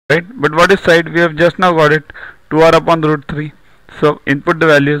right? But what is side? We have just now got it, 2r upon root 3. So input the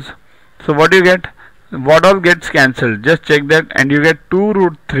values. So what you get? What all gets cancelled? Just check that and you get 2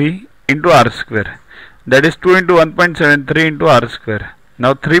 root 3 into r square. That is 2 into 1.73 into r square.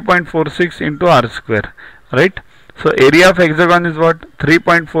 Now 3.46 into r square, right? So area of hexagon is what?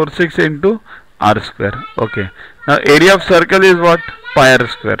 3.46 into r square. Okay. Now area of circle is what? Pi r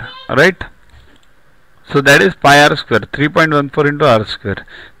square, right? So that is pi r square, 3.14 into r square.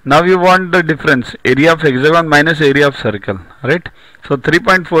 Now you want the difference, area of hexagon minus area of circle, right? So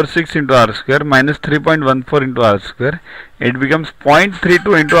 3.46 into r square minus 3.14 into r square, it becomes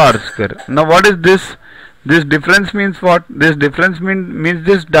 0.32 into r square. Now what is this? This difference means what? This difference means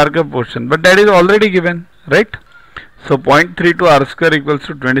this darker portion, but that is already given, right? So 0.32 r square equals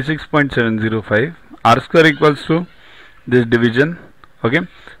to 26.705, r square equals to this division, okay?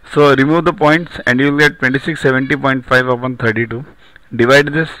 So remove the points and you will get 2670.5 upon 32.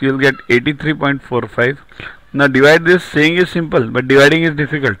 Divide this, you will get 83.45. Now divide this, saying is simple but dividing is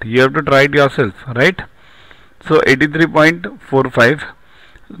difficult. You have to try it yourself, right? So 83.45.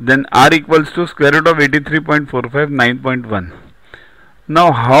 Then r equals to square root of 83.45, 9.1.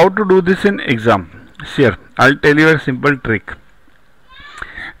 Now how to do this in exam? Here, I'll tell you a simple trick.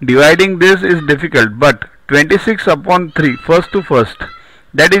 Dividing this is difficult, but 26 upon 3, first to first,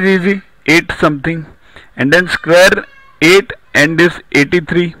 that is easy, 8 something, and then square 8 and this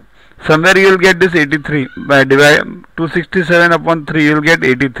 83. Somewhere you will get this 83 by divide 267 upon 3, you will get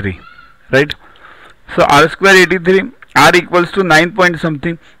 83, right? So r square 83, r equals to 9 point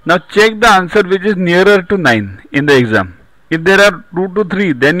something. Now check the answer which is nearer to 9 in the exam. If there are 2 to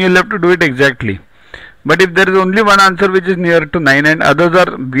 3, then you will have to do it exactly. But if there is only one answer which is nearer to 9 and others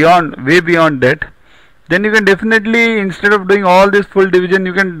are beyond, way beyond that, then you can definitely, instead of doing all this full division,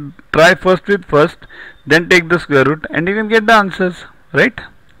 you can try first with first, then take the square root and you can get the answers, right?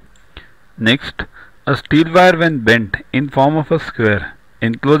 Next, a steel wire when bent in form of a square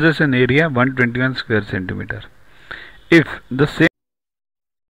encloses an area 121 square centimeter. If the same.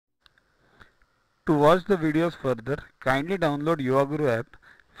 To watch the videos further, kindly download YuvaGuru app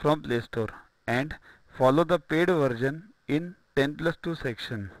from Play Store and follow the paid version in 10+2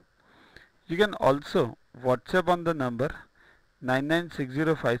 section. You can also WhatsApp on the number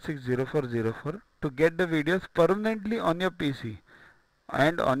 9960560404 to get the videos permanently on your PC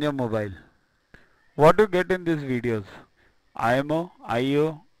and on your mobile. What you get in these videos? IMO,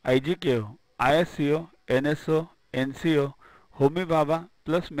 IO, IGKO, ISCO, NSO, NCO, Homi Bhabha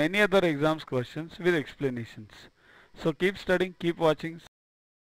plus many other exams questions with explanations. So keep studying, keep watching.